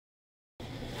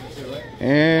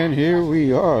And here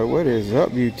we are. What is up,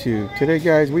 YouTube? Today,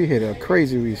 guys, we hit a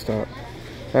crazy restock.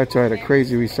 That's right, a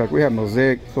crazy restock. We have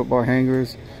Mosaic football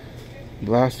hangers,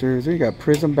 blasters. We got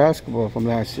Prism basketball from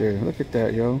last year. Look at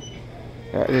that, yo.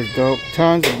 That is dope.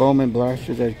 Tons of Bowman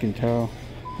blasters, as you can tell.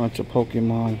 Bunch of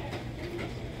Pokemon.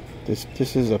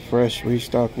 This is a fresh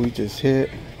restock we just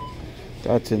hit.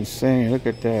 That's insane. Look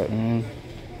at that, man.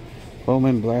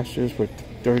 Bowman blasters for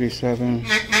 $37.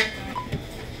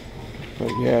 But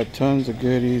yeah, tons of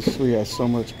goodies. We have so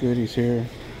much goodies here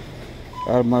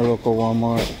out of my local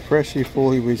Walmart. Freshly,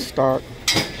 fully restocked.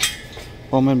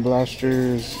 Bowman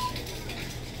blasters,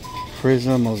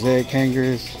 Prism, Mosaic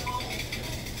hangers.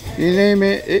 You name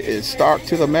it, it's stocked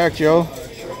to the max, yo.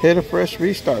 Hit a fresh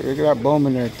restock. Look at that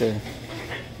Bowman right there.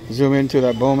 Zoom into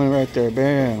that Bowman right there.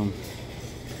 Bam.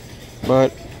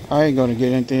 But I ain't gonna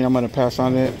get anything. I'm gonna pass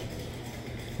on it.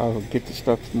 I'll get the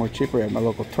stuff more cheaper at my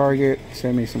local Target.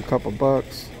 Send me some couple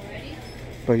bucks.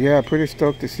 But yeah, pretty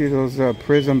stoked to see those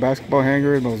Prism basketball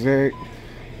hangers, Mosaic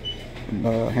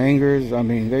hangers. I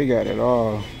mean, they got it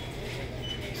all.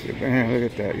 See, man,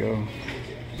 look at that, yo.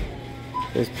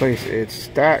 This place, it's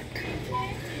stacked.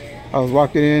 I was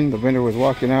walking in, the vendor was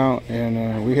walking out,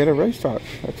 and we hit a restock.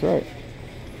 That's right.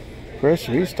 Fresh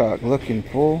restock, looking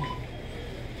full.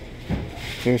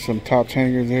 There's some Tops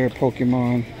hangers there,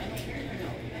 Pokemon.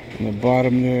 In the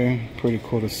bottom there, pretty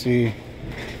cool to see.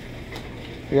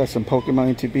 We got some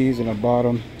Pokemon NTBs in the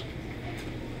bottom.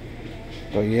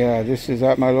 But yeah, this is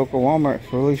at my local Walmart,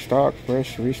 fully stocked,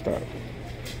 fresh restock.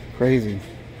 Crazy.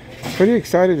 Pretty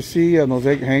excited to see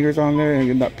Mosaic hangers on there,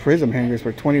 and not Prism hangers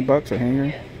for 20 bucks a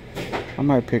hanger. I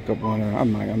might pick up one, or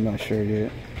I'm not sure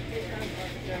yet.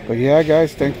 But yeah,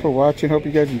 guys, thanks for watching. Hope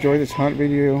you guys enjoyed this hunt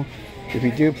video. If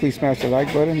you do, please smash the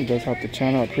like button. It does help the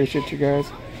channel. I appreciate you guys.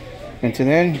 Until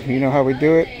then, you know how we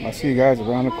do it. I'll see you guys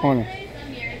around the corner.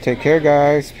 Take care,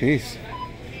 guys. Peace.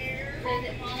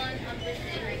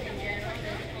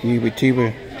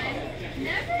 Tiba.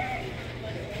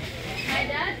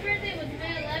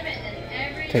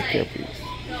 Take care, peace.